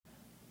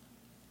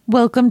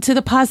Welcome to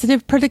the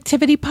Positive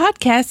Productivity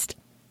Podcast,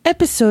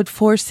 episode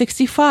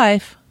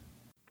 465.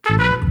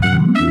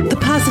 The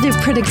Positive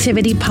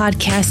Productivity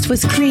Podcast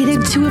was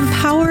created to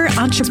empower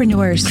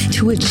entrepreneurs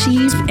to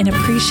achieve and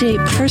appreciate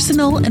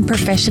personal and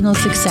professional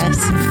success.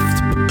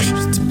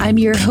 I'm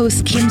your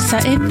host, Kim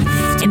Sutton,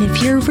 and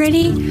if you're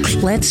ready,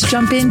 let's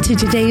jump into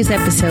today's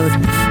episode.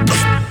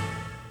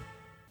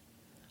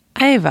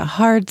 I have a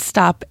hard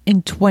stop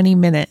in 20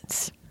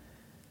 minutes.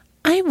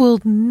 I will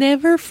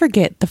never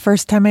forget the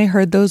first time I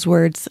heard those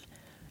words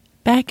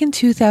back in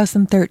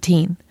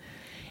 2013.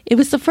 It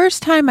was the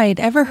first time I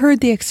had ever heard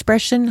the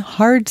expression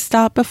hard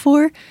stop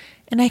before,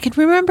 and I can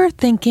remember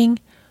thinking,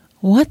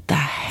 what the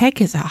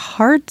heck is a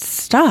hard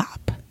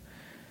stop?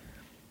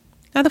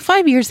 Now, the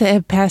 5 years that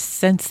have passed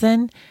since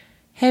then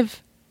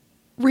have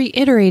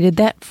reiterated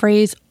that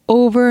phrase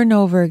over and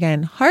over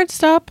again. Hard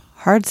stop,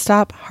 hard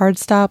stop, hard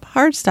stop,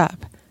 hard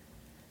stop.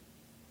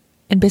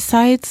 And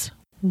besides,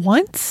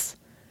 once,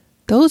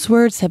 those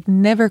words have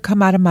never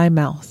come out of my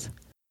mouth.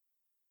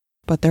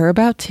 But they're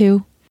about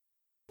to.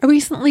 I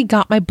recently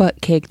got my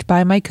butt kicked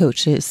by my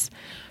coaches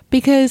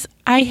because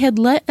I had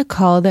let a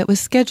call that was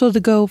scheduled to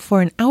go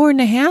for an hour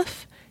and a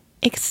half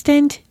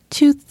extend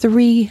to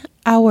 3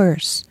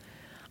 hours.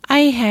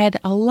 I had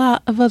a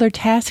lot of other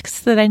tasks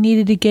that I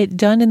needed to get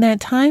done in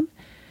that time,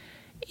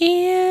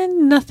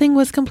 and nothing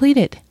was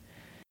completed.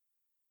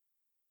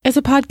 As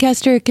a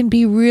podcaster, it can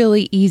be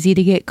really easy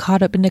to get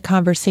caught up into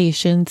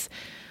conversations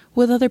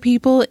with other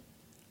people.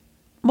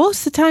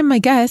 Most of the time, my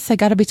guests, I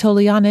gotta be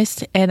totally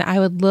honest, and I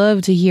would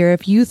love to hear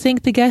if you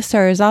think the guests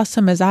are as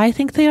awesome as I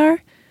think they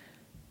are.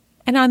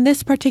 And on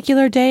this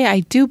particular day,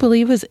 I do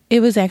believe it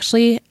was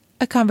actually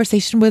a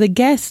conversation with a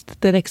guest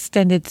that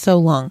extended so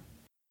long.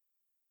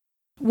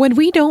 When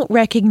we don't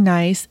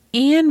recognize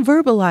and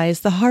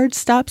verbalize the hard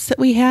stops that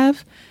we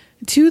have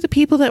to the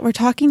people that we're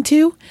talking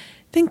to,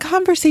 then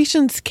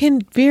conversations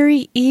can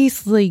very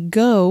easily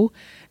go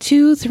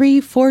 2,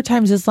 3, 4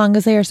 times as long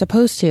as they are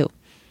supposed to.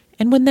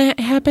 And when that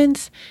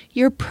happens,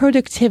 your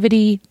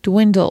productivity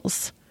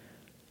dwindles.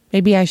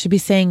 Maybe I should be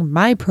saying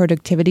my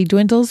productivity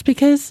dwindles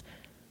because,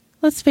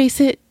 let's face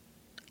it,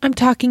 I'm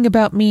talking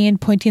about me and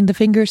pointing the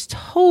fingers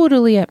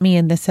totally at me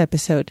in this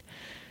episode.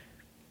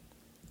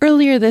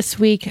 Earlier this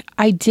week,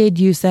 I did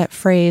use that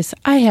phrase,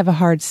 I have a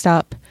hard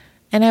stop,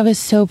 and I was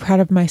so proud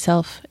of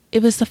myself.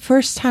 It was the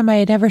first time I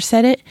had ever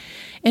said it,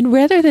 and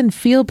rather than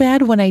feel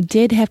bad when I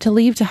did have to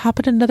leave to hop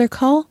on another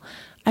call,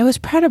 I was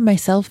proud of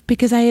myself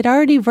because I had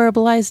already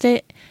verbalized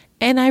it,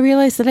 and I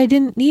realized that I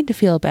didn't need to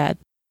feel bad.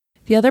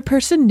 The other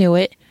person knew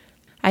it,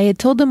 I had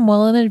told them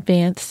well in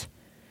advance,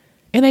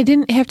 and I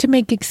didn't have to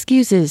make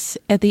excuses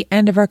at the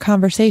end of our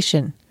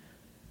conversation.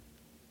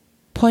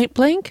 Point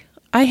blank,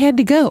 I had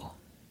to go.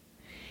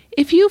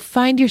 If you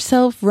find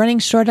yourself running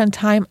short on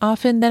time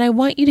often, then I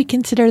want you to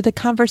consider the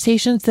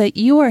conversations that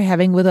you are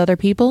having with other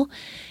people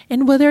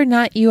and whether or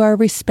not you are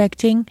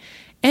respecting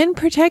and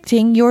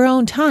protecting your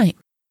own time.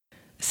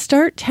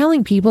 Start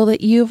telling people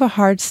that you have a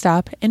hard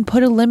stop and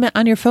put a limit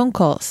on your phone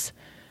calls.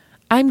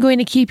 I'm going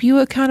to keep you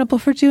accountable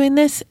for doing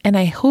this, and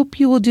I hope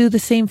you will do the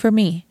same for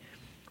me.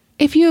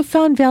 If you have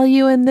found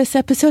value in this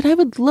episode, I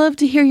would love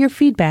to hear your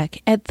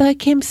feedback at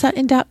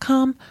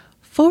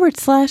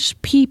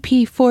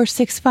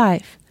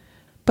thekimsutton.com/pp465.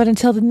 But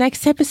until the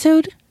next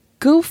episode,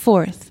 go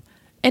forth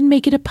and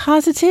make it a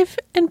positive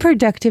and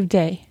productive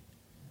day.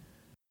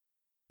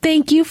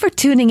 Thank you for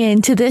tuning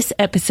in to this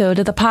episode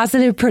of the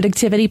Positive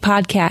Productivity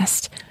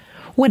Podcast.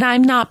 When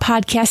I'm not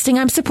podcasting,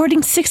 I'm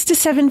supporting 6 to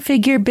 7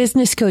 figure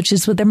business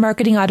coaches with their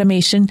marketing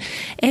automation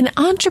and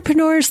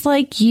entrepreneurs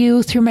like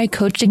you through my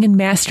coaching and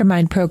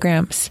mastermind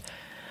programs.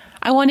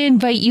 I want to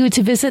invite you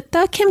to visit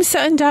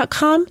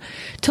thekimsutton.com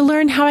to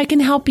learn how I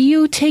can help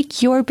you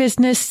take your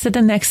business to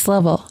the next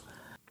level.